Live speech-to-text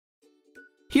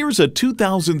Here's a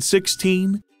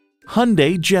 2016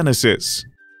 Hyundai Genesis.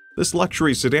 This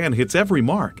luxury sedan hits every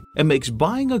mark and makes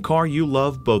buying a car you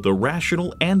love both a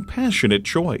rational and passionate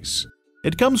choice.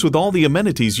 It comes with all the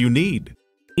amenities you need.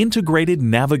 Integrated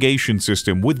navigation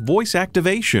system with voice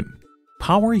activation,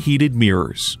 power heated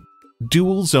mirrors,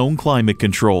 dual zone climate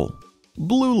control,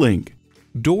 Blue Link,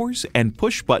 doors and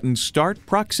push-button start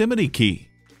proximity key,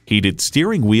 heated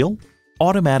steering wheel,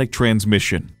 automatic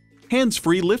transmission,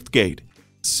 hands-free liftgate,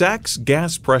 Sachs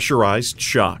gas pressurized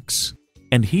shocks,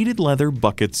 and heated leather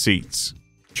bucket seats.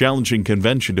 Challenging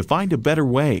convention to find a better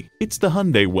way. It's the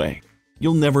Hyundai way.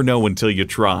 You'll never know until you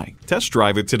try. Test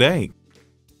drive it today.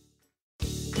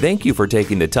 Thank you for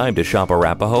taking the time to shop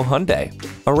Arapahoe Hyundai.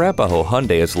 Arapahoe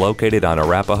Hyundai is located on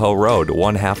Arapahoe Road,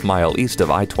 1/2 mile east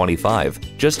of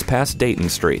I-25, just past Dayton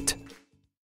Street.